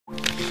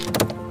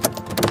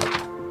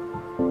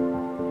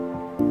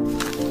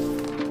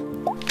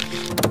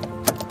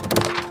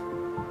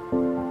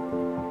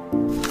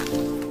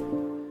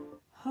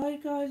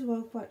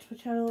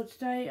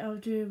today I'll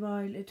do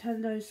my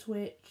Nintendo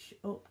Switch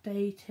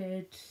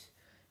updated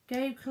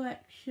game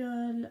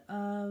collection.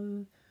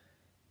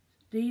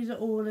 These are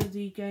all of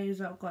the games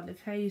that I've got in the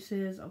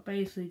cases. I've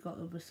basically got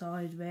them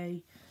beside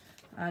me,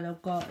 and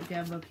I've got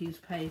again my piece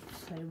of paper to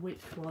say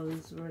which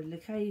ones are in the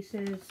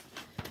cases,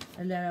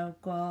 and then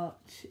I've got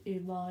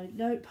in my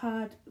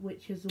notepad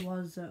which is the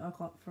ones that I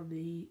got from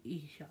the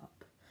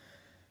eShop.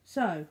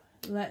 So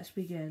let's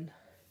begin.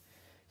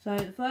 So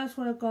the first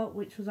one I got,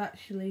 which was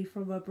actually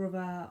from my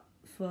brother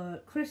for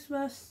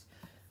Christmas,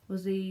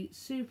 was the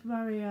the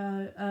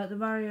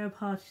Mario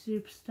Party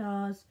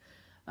Superstars.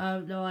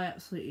 No, I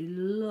absolutely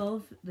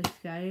love this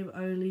game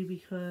only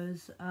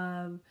because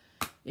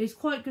it's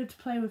quite good to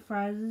play with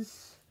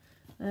friends.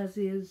 There's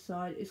the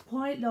inside. It's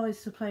quite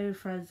nice to play with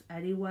friends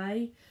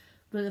anyway,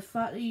 but the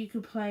fact that you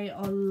can play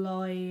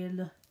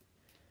online,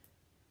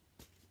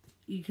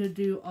 you can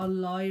do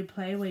online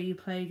play where you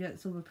play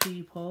against other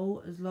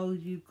people as long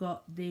as you've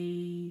got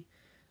the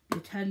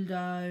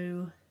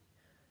Nintendo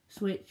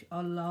Switch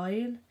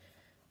online.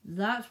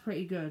 That's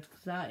pretty good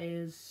because that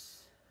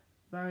is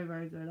very,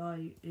 very good.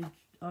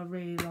 I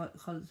really like the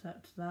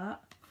concept of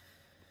that.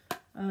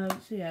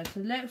 So yeah,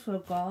 so the next one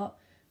I've got,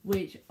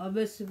 which I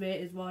must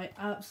admit is my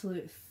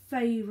absolute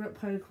favourite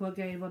Pokemon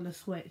game on the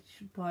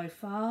Switch by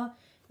far,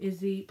 is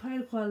the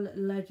Pokemon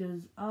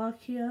Legends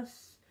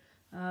Arceus.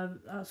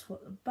 That's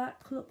what the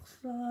back looks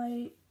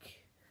like.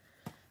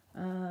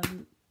 Oh,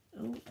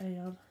 hang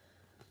on.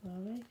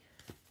 Sorry.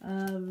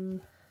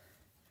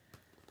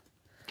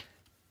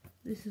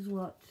 This is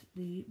what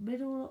the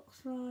middle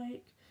looks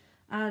like.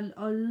 And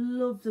I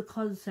love the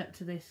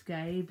concept of this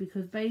game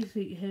because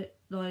basically,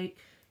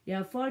 you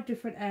have 5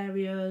 different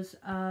areas.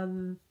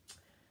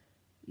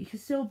 You can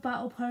still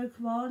battle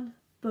Pokemon,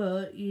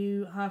 but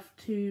you have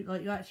to,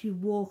 you actually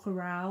walk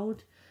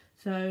around.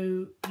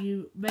 So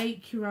you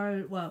make your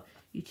own,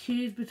 you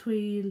choose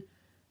between,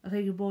 I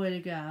think, a boy and a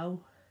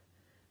girl,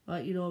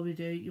 like you normally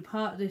do. You're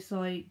part of this,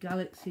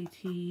 galaxy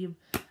team,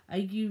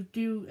 and you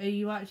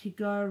actually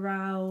go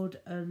around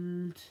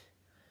and,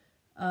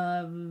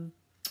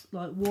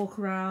 walk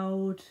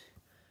around,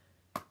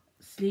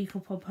 sneak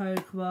up on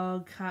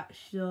Pokemon,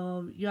 catch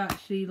them. You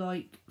actually,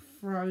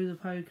 throw the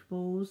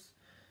Pokeballs.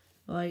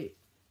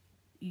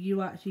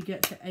 You actually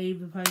get to aim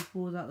the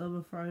Pokeballs at them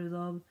and throw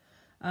them.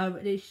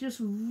 And it's just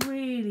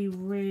really,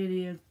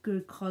 really a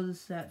good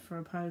concept for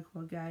a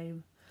Pokemon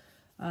game.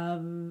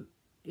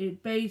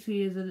 It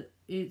basically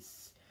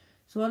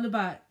so on the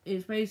back,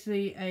 it's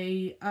basically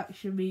a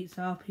action meets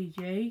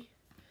RPG.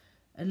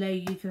 And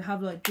then you can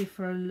have,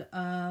 different,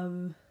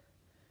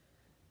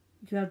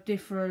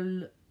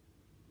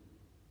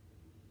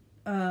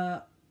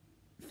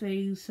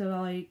 things. So,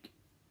 I'm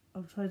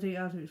trying to think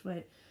how to explain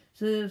it.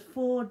 So there's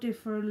 4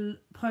 different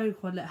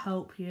Pokemon that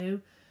help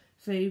you.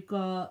 So you've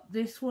got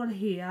this one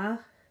here,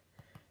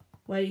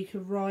 where you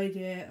can ride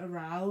it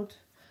around.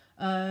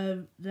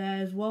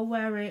 There's one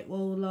where it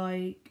will,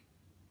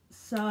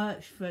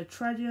 search for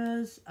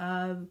treasures.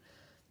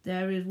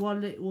 There is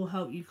one that will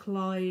help you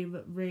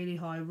climb really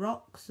high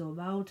rocks or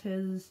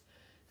mountains.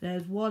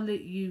 There's one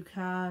that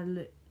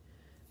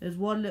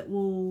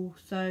will,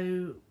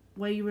 so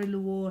when you're in the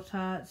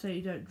water, so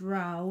you don't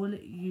drown,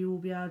 you will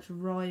be able to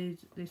ride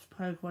this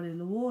Pokemon in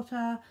the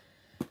water.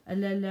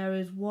 And then there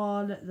is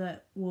one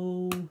that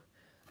will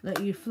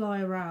let you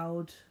fly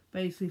around,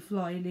 basically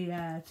fly in the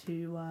air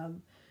to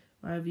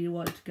wherever you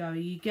want to go.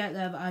 You get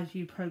them as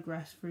you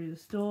progress through the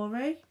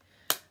story,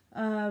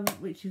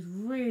 which is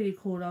really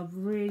cool. I've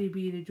really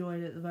been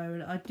enjoying it at the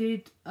moment. I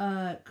did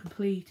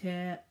complete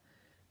it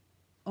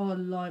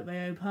on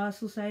my own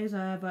personal saves.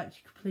 I have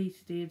actually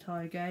completed the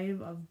entire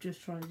game. I'm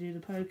just trying to do the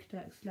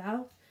Pokédex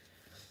now.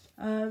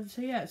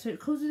 So yeah, so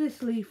it comes with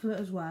this leaflet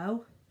as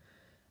well.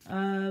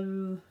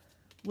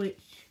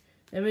 Which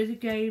there is a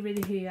game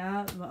in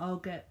here, but I'll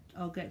get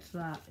to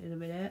that in a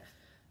minute.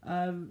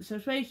 So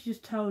it basically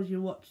just tells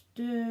you what to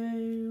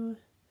do.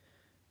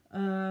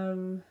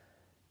 The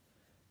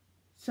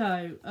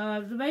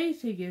main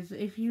thing is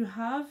if you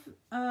have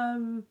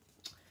a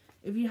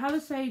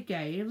save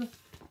game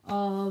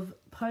of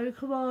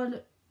Pokemon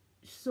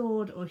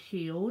Sword or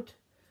Shield,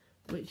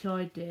 which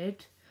I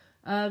did,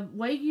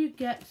 when you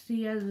get to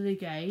the end of the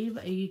game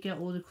and you get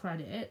all the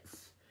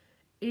credits,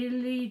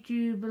 in the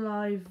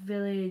Jubilee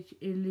Village,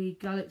 in the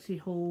Galaxy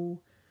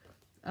Hall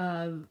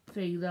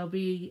thing, there'll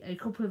be a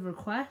couple of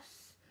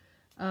requests.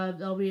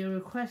 There'll be a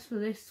request for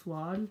this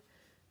one,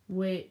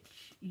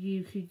 which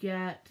you could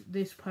get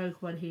this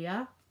Pokemon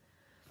here,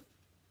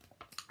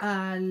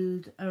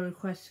 and a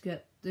request to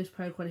get this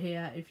Pokemon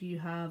here if you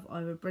have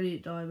either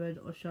Brilliant Diamond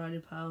or Shiny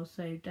Pearl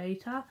save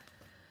data,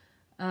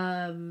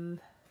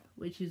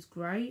 which is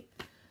great.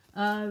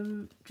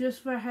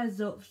 Just for a heads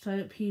up so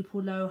that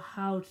people know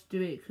how to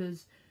do it,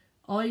 because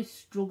I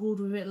struggled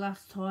with it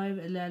last time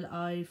and then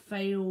I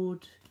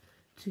failed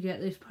to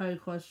get this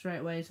Pokemon straight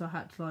away, so I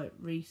had to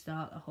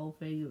restart the whole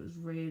thing. It was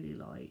really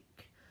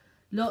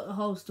not the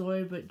whole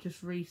story, but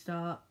just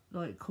restart,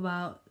 come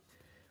out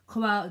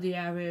of the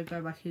area and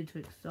go back into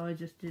it, because I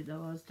just didn't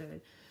know what I was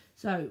doing.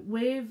 So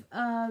with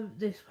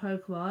this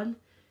Pokemon,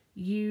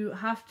 you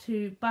have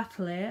to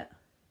battle it,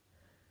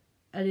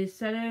 and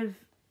instead of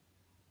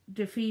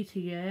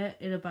defeating it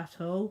in a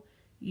battle,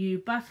 you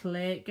battle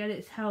it, get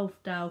its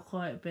health down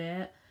quite a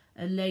bit,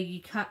 and then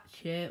you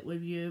catch it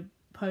with your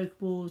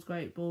Pokeballs,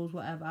 Great Balls,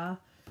 whatever.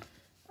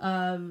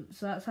 So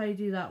that's how you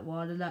do that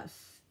one, and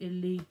that's in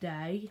League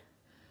Day.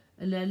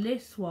 And then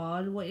this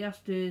one, what you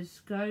have to do is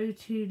go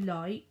to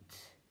Light,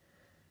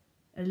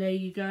 and then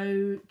you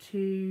go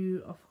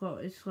to, I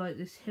forgot, it's like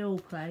this hill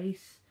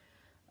place,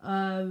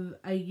 and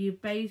you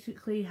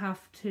basically have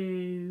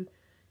to,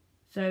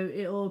 so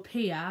it'll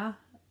appear,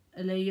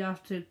 and then you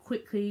have to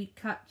quickly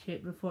catch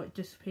it before it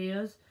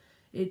disappears.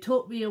 It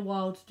took me a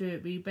while to do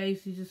it, but you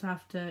basically just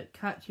have to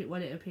catch it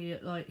when it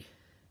appears, like,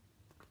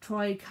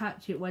 try and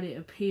catch it when it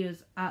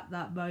appears at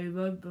that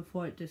moment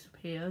before it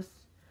disappears.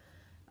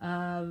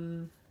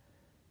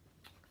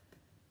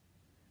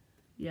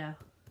 Yeah.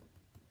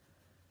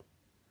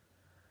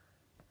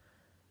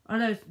 Oh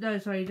no,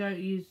 sorry, you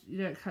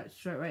don't catch it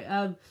straight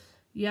away.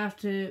 You have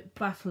to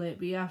battle it,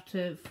 but you have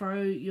to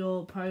throw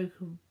your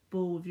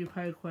Pokeball with your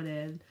Pokemon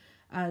in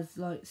as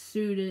like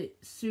soon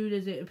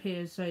as it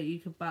appears, so you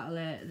can battle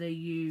it, and then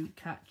you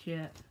catch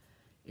it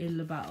in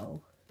the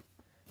battle.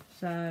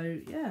 So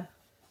yeah,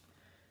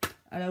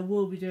 and I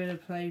will be doing a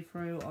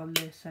playthrough on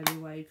this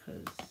anyway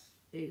because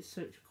it's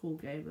such a cool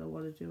game and I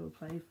want to do a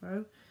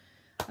playthrough.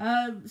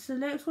 So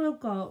next one I've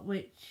got,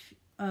 which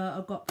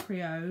I've got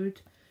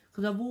pre-owned,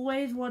 because I've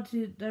always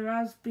wanted,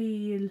 it's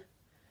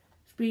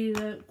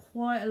been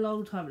quite a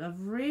long time, and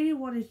I've really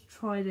wanted to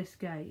try this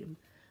game,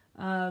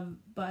 but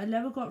I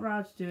never got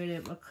around to doing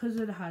it. My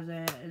cousin has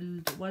it,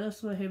 and when I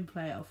saw him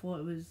play it, I thought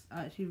it was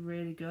actually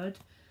really good.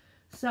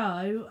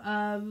 So,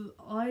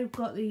 I've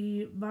got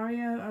the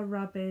Mario and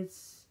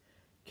Rabbids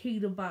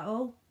Kingdom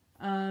Battle.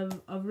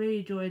 I'm really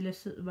enjoying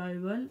this at the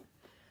moment,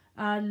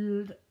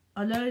 and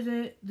I know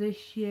that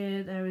this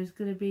year there is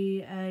going to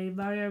be a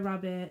Mario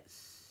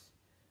Rabbids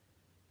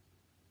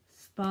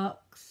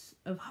Sparks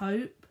of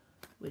Hope,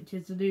 which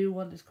is the new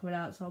one that's coming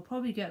out, so I'll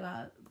probably get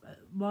that,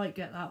 might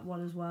get that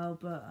one as well,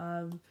 but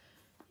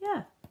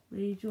yeah,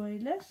 really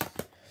enjoying this.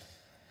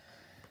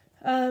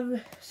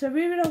 So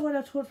moving on, when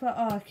I talked about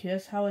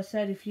Arceus, how I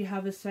said if you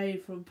have a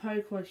save from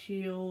Pokemon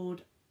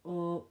Shield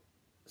or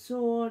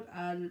Sword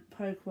and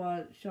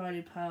Pokemon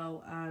Shiny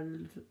Pearl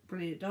and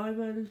Brilliant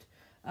Diamond,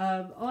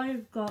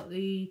 I've got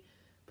the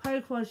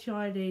Pokemon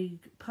Shiny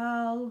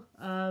Pearl.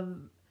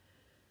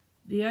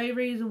 The only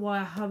reason why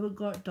I haven't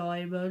got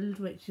Diamond,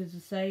 which is the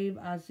same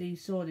as the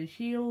Sword and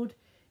Shield,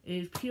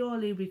 is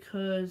purely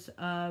because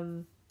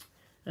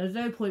there's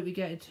no point me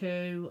getting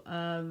two.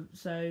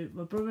 So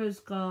my brother's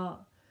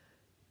got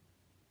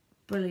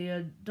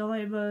Brilliant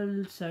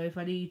Diamond, so if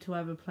I need to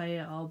ever play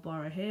it, I'll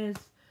borrow his.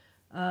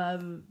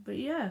 But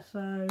yeah,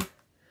 so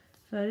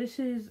this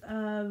is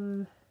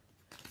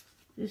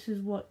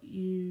what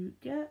you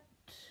get.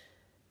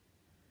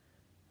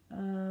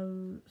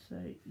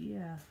 So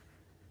yeah.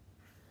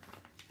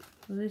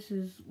 So this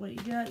is what you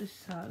get, this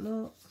is how it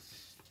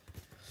looks.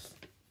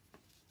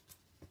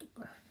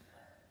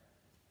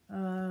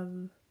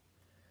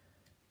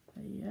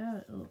 Yeah,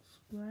 it looks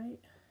great.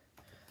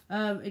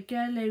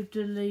 Again, they've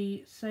done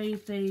the same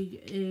thing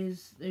in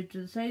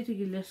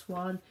this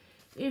one.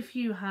 If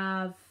you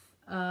have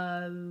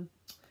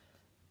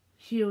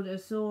Shield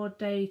and Sword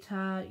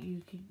data,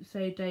 you can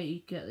save data, you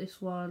get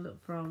this one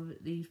from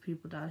these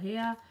people down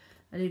here.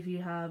 And if you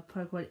have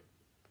Pokemon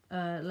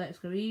Let's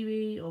Go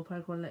Eevee or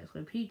Pokemon Let's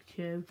Go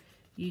Pikachu,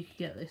 you can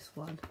get this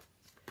one.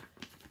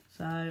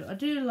 So I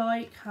do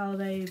like how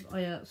they've, oh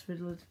yeah, that's the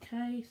middle of the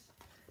case.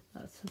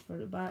 That's the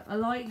front and back. I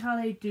like how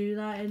they do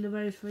that in the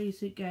most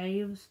recent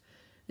games.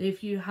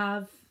 If you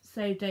have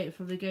saved data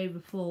from the game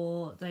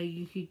before, then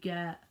you could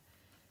get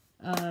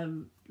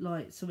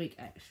like something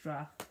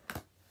extra.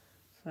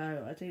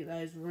 So I think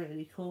that is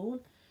really cool.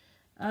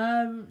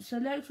 So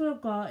next one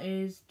I've got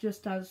is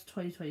Just Dance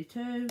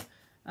 2022.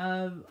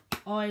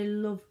 I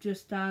love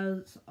Just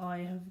Dance. I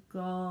have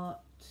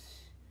got,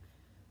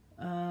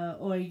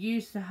 or I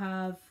used to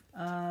have,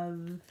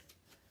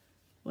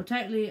 well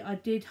technically I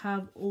did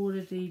have all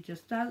of the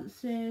Just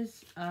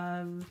Dances.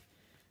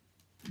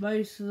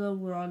 Most of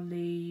them were on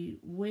the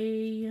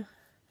Wii.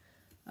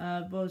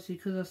 Obviously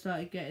because I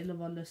started getting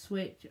them on the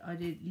Switch, I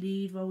didn't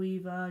need my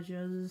Wii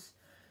versions,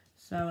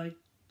 so I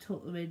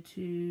took them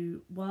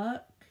into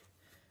work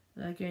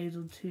and I gave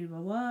them to my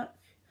work.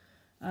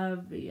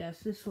 But yes,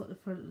 this is what the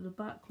front and the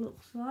back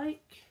looks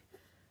like.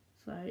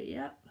 So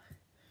yep.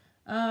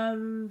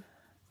 And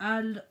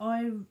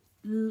I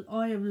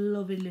am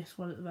loving this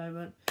one at the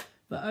moment,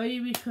 but only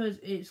because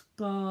it's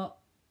got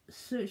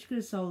such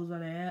good songs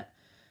on it,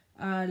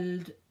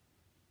 and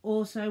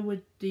also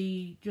with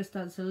the Just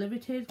Dance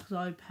Unlimited, because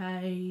I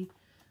pay,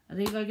 I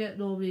think I get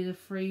normally the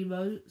 3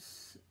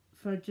 months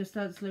for Just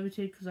Dance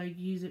Limited because I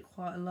use it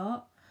quite a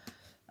lot.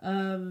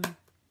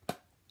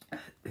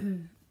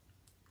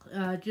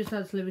 Just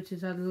Dance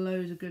Limited had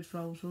loads of good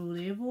songs for all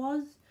the other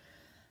ones.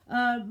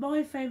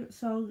 My favourite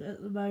song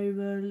at the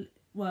moment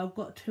well, I've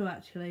got two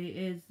actually,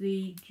 is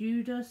the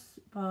Judas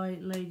by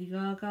Lady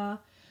Gaga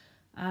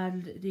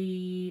and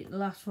the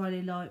Last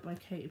Friday Night by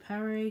Katy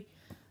Perry.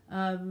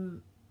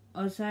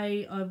 I'd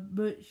say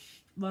I'm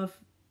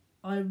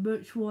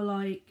much more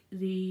like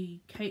the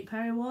Katy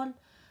Perry one,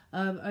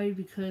 only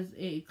because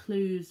it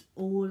includes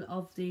all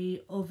of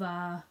the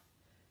other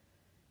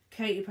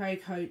Katy Perry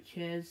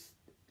coaches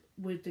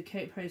with the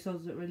Katy Perry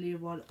songs that really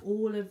want.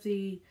 All of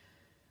the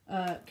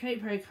Katy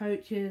Perry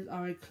coaches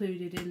are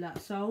included in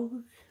that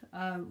song,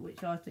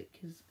 which I think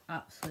is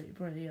absolutely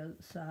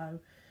brilliant. So,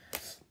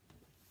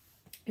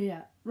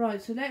 yeah. Right,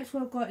 so next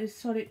one I've got is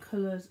Sonic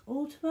Colors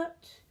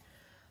Ultimate.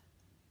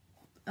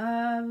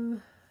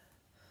 Pardon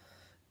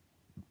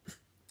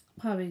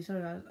me,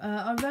 sorry guys.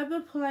 I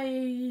remember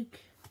playing,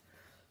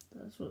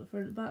 that's what the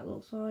front and back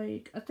looks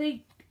like. I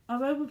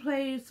remember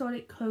playing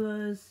Sonic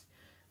Colors,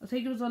 I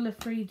think it was on the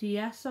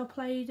 3DS I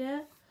played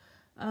it.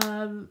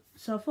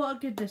 So I thought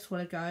I'd give this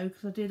one a go,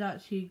 because I did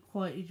actually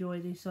quite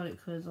enjoy the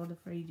Sonic Colors on the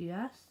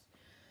 3DS.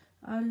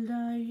 And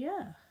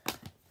yeah.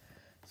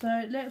 So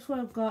next one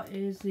I've got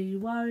is the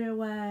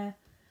Warioware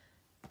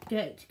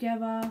Get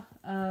Together,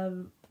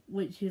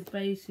 which is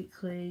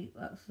basically,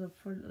 that's the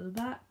front and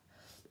the back.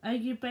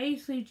 And you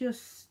basically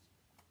just,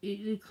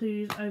 it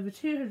includes over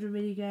 200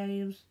 mini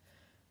games,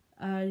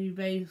 and you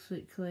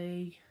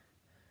basically,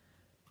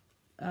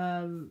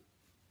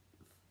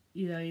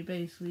 you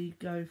basically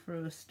go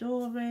through a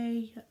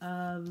story.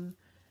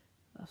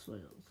 That's what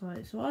it looks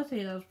like. So I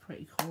think that was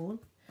pretty cool.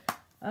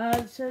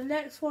 So the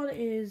next one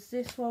is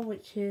this one,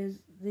 which is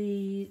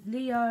the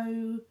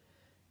Leo,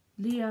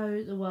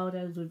 The World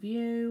Ends With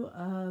You.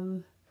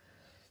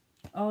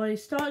 I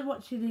started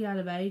watching the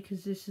anime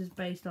because this is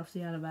based off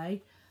the anime.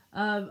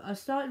 I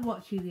started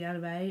watching the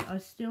anime. I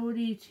still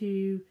need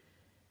to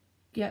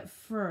get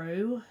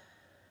through.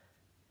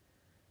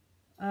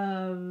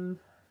 I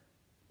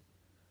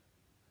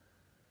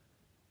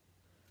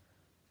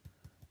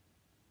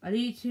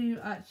need to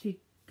actually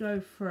go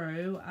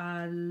through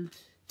and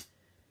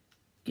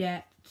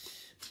get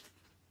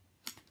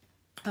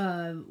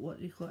what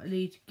do you call it? I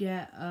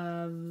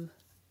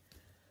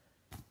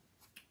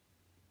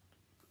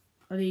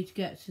need to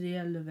get to the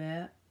end of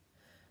it,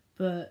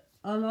 but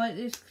I like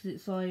this because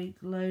it's like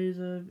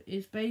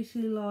it's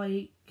basically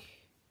like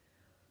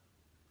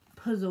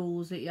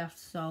puzzles that you have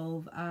to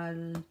solve,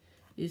 and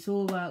it's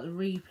all about the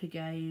Reaper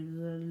games,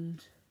 and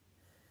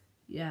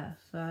yeah,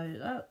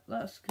 so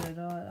that's good.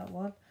 I like that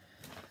one.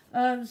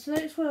 So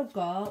next one I've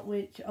got,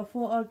 which I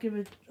thought I'd give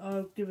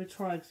a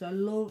try, because I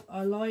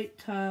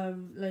liked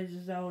Legend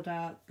of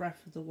Zelda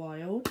Breath of the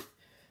Wild,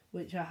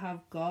 which I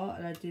have got,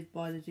 and I did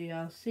buy the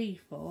DLC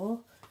for.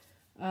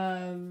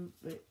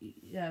 But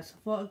yeah, so I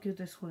thought I'd give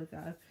this one a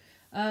go.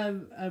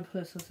 And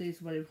plus I see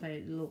somebody play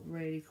it look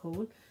really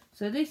cool.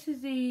 So this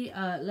is the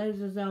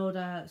Legend of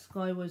Zelda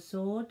Skyward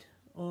Sword,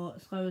 or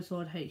Skyward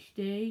Sword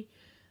HD.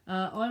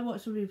 I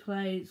watched somebody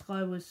play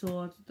Skyward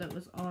Sword that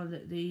was on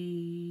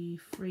the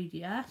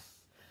 3DS.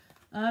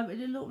 It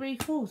did look really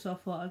cool, so I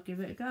thought I'd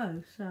give it a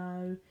go.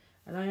 So,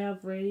 and I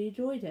have really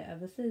enjoyed it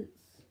ever since.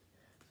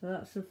 So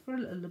that's the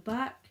front and the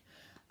back.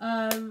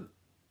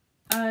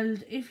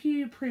 And if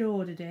you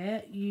pre-ordered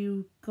it,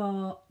 you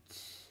got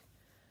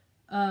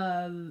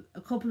a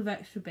couple of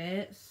extra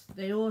bits.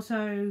 They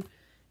also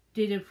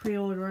did a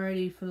pre-order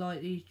early for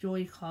like these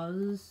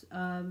Joy-Cons.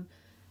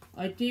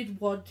 I did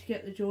want to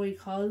get the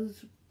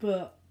Joy-Cons,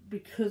 but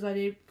because I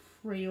didn't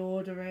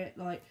pre-order it,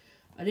 like,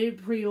 I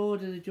didn't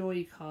pre-order the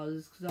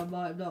Joy-Cons because I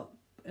might not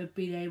have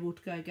been able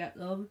to go get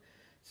them.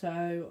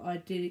 So I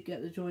didn't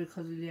get the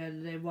Joy-Cons in the end,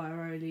 and they were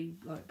only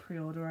like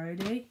pre-order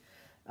only.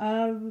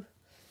 But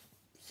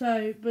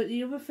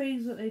the other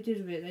things that they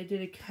did with it, they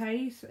did a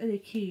case and a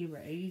key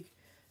ring,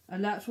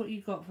 and that's what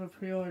you got for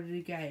pre-ordering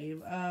the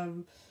game.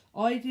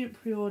 I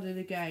didn't pre-order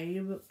the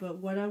game, but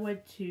when I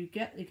went to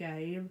get the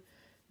game,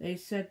 they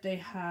said they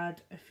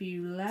had a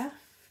few left.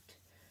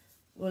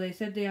 Well, they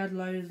said they had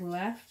loads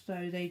left,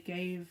 so they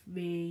did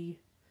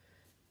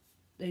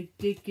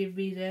give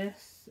me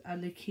this,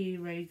 and the key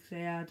rings,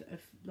 they had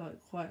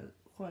quite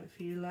a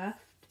few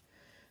left.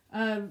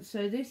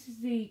 So this is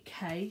the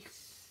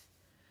case.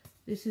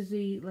 This is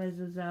the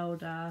Legend of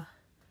Zelda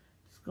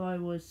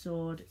Skyward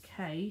Sword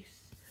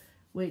case,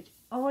 which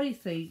I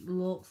think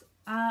looks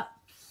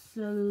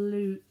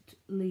absolutely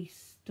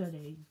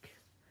stunning.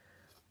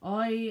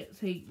 I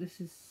think this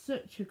is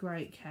such a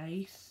great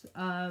case.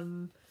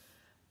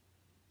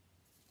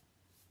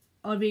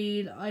 I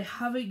mean, I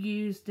haven't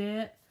used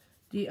it.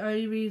 The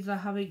only reason I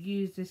haven't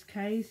used this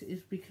case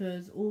is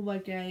because all my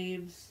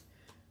games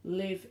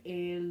live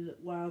in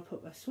where I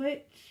put my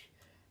Switch,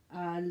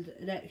 and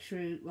an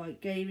extra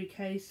like gaming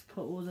case to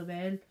put all them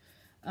in.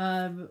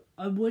 I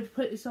would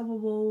put this on the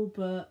wall,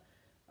 but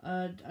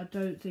I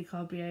don't think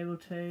I'll be able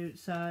to.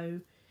 So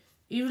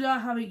even though I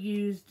haven't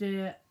used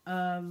it,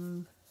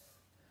 and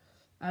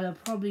I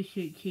probably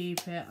should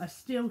keep it, I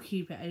still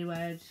keep it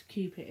anyway. I just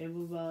keep it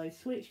in with my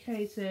Switch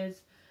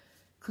cases,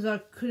 because I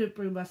couldn't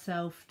bring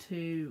myself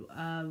to,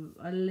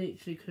 I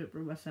literally couldn't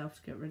bring myself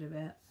to get rid of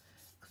it,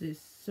 because because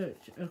it's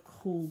such a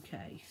cool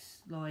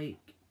case.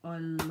 Like, I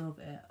love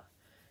it.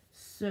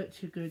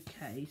 Such a good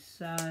case.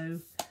 So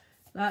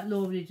that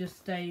normally just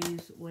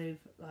stays with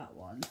that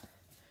one.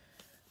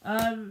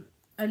 And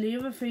the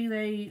other thing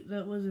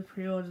that was a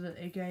pre-order that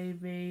they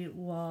gave me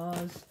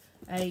was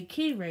a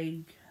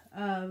keyring,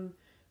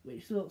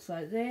 which looks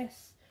like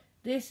this.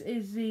 This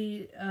is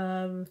the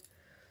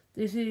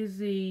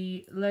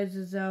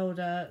Legend of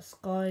Zelda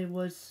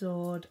Skyward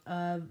Sword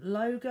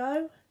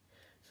logo.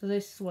 So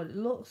this is what it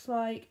looks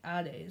like,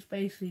 and it's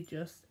basically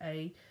just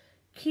a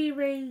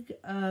keyring,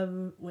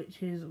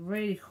 which is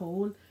really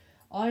cool.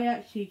 I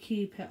actually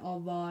keep it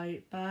on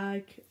my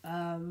bag.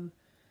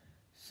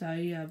 So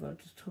yeah, I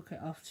just took it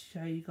off to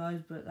show you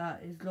guys, but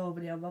that is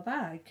normally on my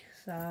bag.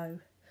 So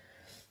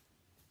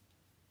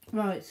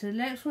right, so the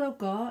next one I've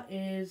got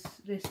is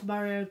this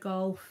Mario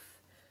Golf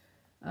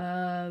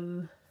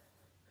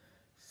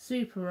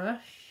Super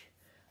Rush.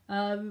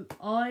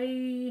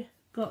 I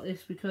got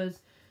this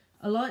because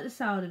I like the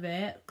sound of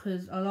it,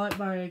 because I like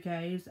Mario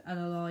games and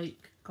I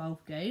like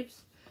golf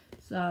games.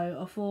 So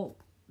I thought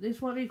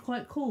this might be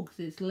quite cool because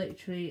it's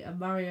literally a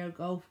Mario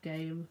Golf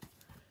game.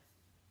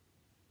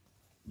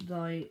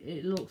 Like,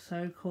 it looks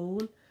so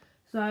cool.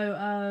 So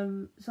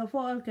I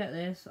thought I'd get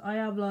this. I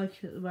am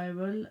liking it at the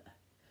moment.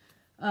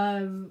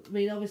 I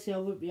mean, obviously I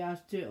wouldn't be able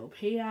to do it up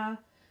here,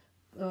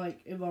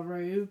 like in my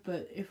room,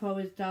 but if I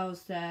was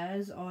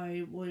downstairs,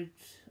 I would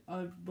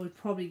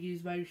probably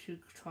use motion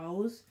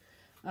controls.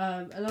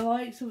 And I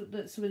like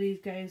that some of these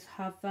games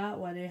have that,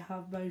 where they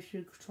have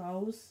motion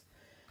controls.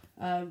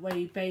 Where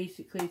you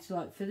basically,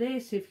 for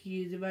this, if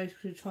you use the motion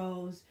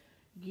controls,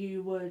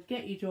 you would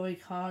get your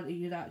Joy-Con and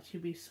you'd actually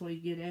be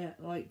swinging it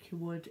like you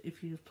would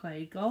if you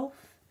play golf.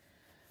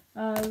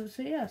 So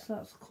yeah, so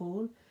that's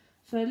cool.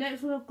 So the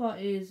next one I've got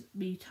is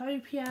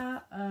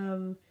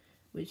Miitopia,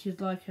 which is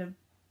like a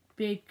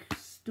big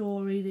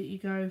story that you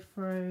go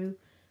through,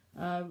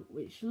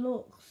 which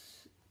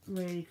looks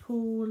really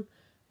cool.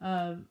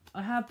 I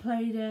have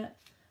played it,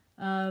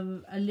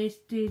 and this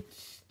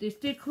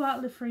did come out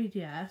on the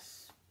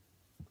 3DS,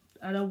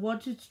 and I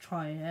wanted to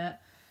try it,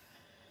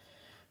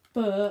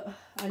 but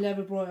I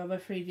never brought it on my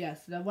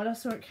 3DS. And then when I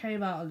saw it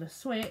came out on the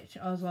Switch,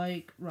 I was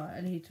like, right,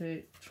 I need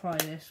to try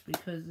this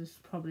because this is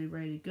probably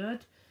really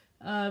good.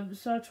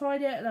 So I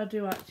tried it and I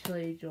do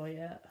actually enjoy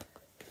it.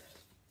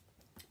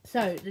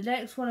 So the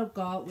next one I've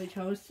got, which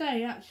I would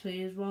say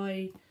actually is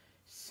my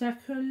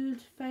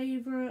second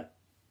favourite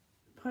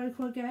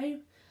Pokemon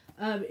game,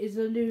 is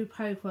the new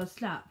Pokemon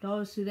Snap. Now,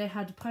 obviously they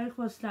had the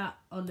Pokemon Snap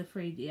on the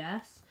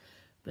 3DS,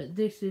 but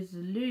this is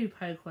the new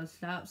Pokemon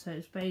Snap, so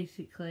it's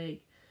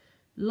basically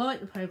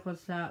like the Pokemon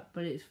Snap,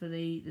 but it's for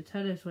the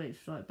Nintendo Switch,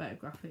 like better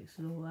graphics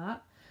and all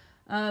that.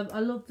 I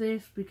love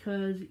this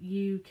because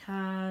you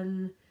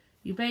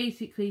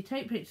basically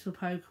take pictures of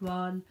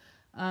Pokemon.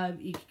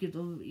 You can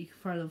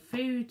throw them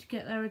food to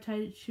get their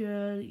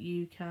attention.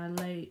 You can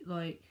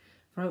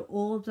throw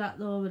orbs at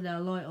them and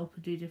they'll light up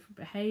and do different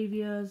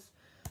behaviours.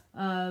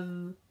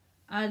 And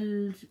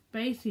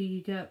basically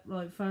you get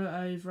like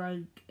photos,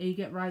 you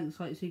get ranks,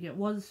 like so you get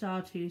 1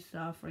 star, 2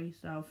 star, 3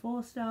 star,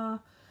 4 star.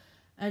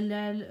 And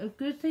then a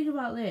good thing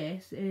about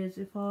this is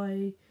if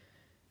I,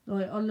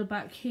 on the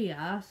back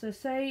here, so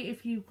say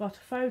if you've got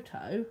a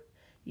photo,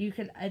 you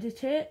can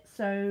edit it.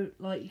 So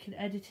you can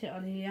edit it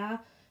on here,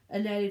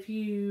 and then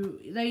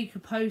you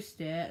can post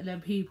it and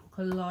then people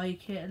can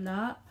like it and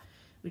that,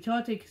 which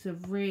I think is a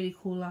really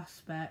cool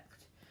aspect,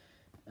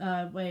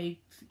 where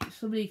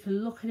somebody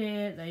can look at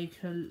it, they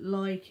can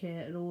like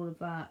it and all of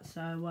that.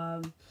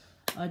 So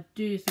I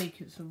do think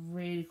it's a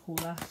really cool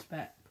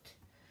aspect.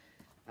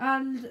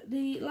 And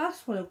the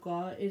last one I've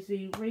got is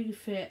the Ring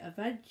Fit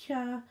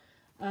Adventure,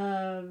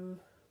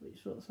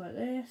 which looks like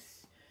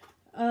this.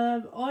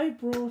 I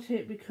brought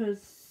it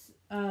because,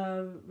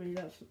 that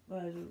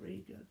isn't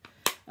really good.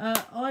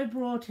 I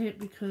brought it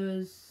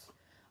because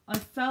I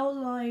felt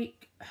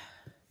like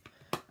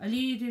I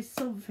needed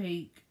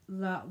something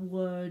that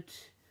would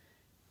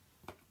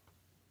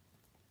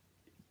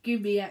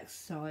give me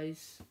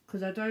exercise,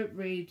 because I don't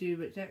really do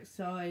much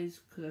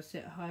exercise because I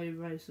sit at home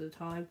most of the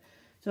time.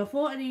 So I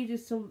thought I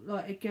needed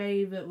a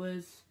game that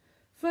was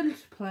fun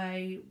to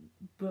play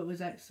but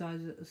was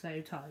exercise at the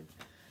same time.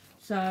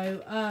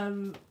 So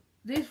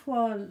this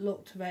one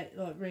looked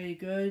really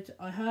good.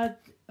 I heard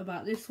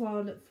about this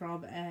one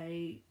from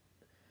a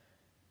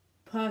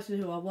person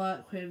who I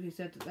work with who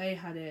said that they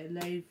had it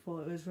and they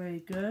thought it was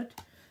really good.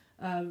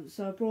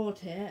 So I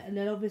brought it, and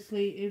then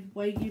obviously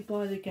when you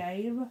buy the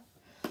game,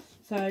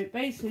 so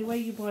basically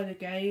when you buy the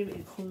game,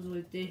 it comes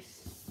with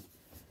this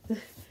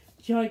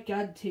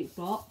gigantic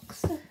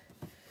box.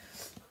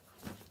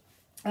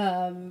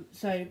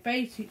 So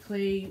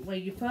basically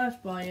when you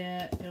first buy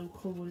it, it'll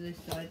come with this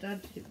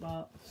gigantic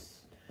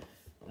box.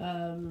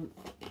 So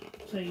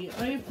you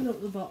open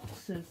up the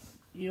box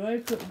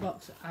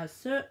as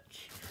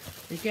such.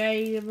 The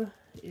game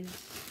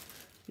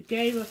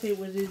I think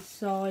was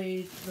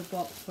inside the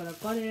box when I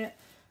got it.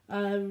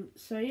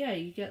 So yeah,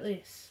 you get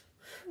this.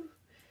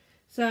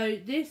 So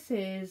this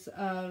is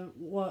so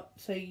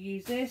you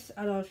use this,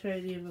 and I'll show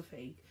you the other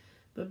thing.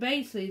 But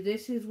basically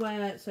this is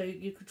where, so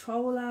your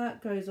controller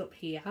goes up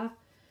here,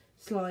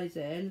 slides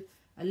in,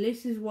 and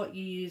this is what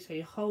you use. So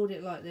you hold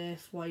it like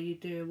this while you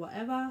do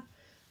whatever.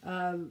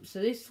 So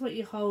this is what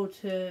you hold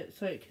to,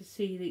 so it can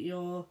see that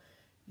you're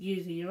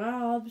using your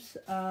arms.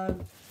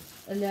 And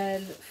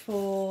then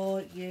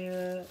for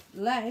your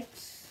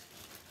legs,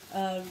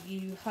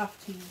 you have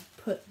to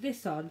put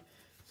this on.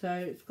 So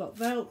it's got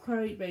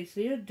Velcro. You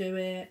basically undo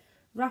it,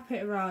 wrap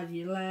it around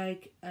your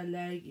leg, and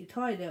then you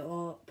tighten it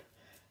up,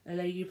 and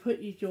then you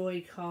put your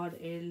Joy-Con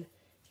in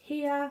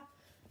here,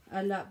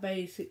 and that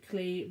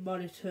basically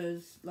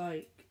monitors,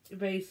 so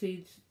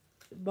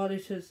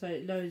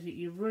it knows that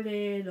you're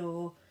running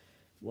or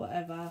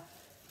whatever.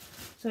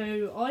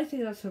 So I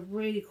think that's a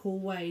really cool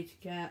way to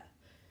get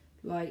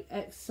like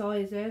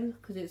exercise in,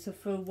 because it's a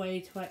fun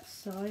way to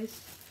exercise.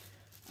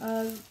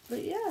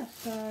 But yeah,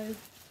 so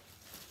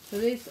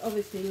this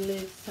obviously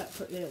lives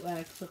separately up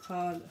there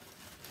because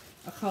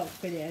I can't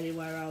fit it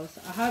anywhere else.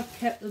 I have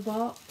kept the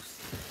box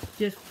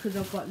just because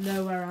I've got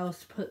nowhere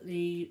else to put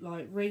the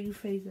like ring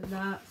things and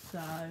that,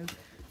 so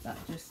that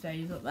just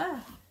stays up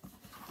there.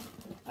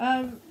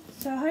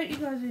 So I hope you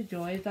guys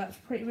enjoyed. That's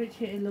pretty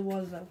much it in the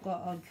ones that I've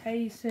got on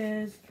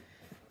cases.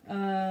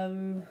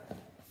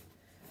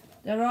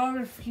 There are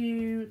a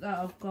few that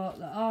I've got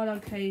that aren't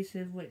on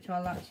cases, which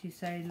I'll actually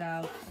say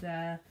now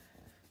because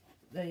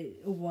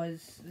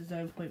there's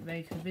no point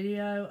making a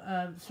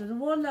video. So the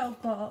one that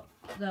I've got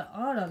that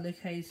aren't on the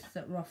cases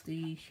that were off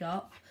the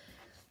shop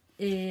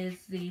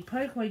is the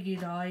Pokemon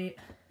Unite,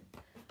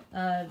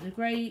 the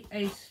Great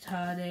Ace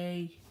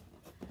Attorney,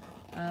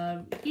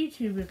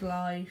 YouTuber's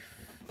Life,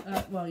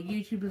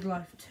 YouTuber's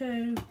Life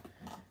 2,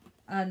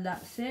 and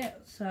that's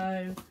it.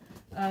 So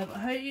I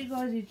hope you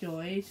guys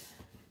enjoyed.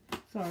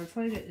 Sorry, I'm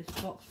trying to get this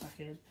box back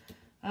in.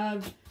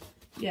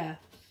 Yeah,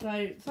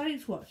 so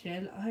thanks for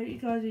watching. I hope you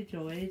guys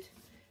enjoyed.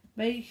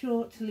 Make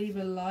sure to leave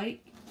a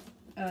like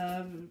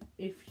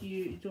if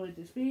you enjoyed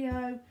this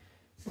video.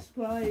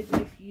 Subscribe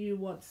if you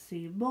want to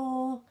see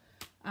more.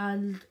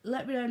 And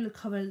let me know in the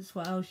comments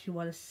what else you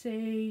want to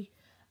see.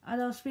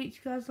 And I'll speak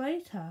to you guys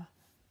later.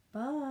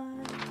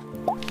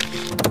 Bye.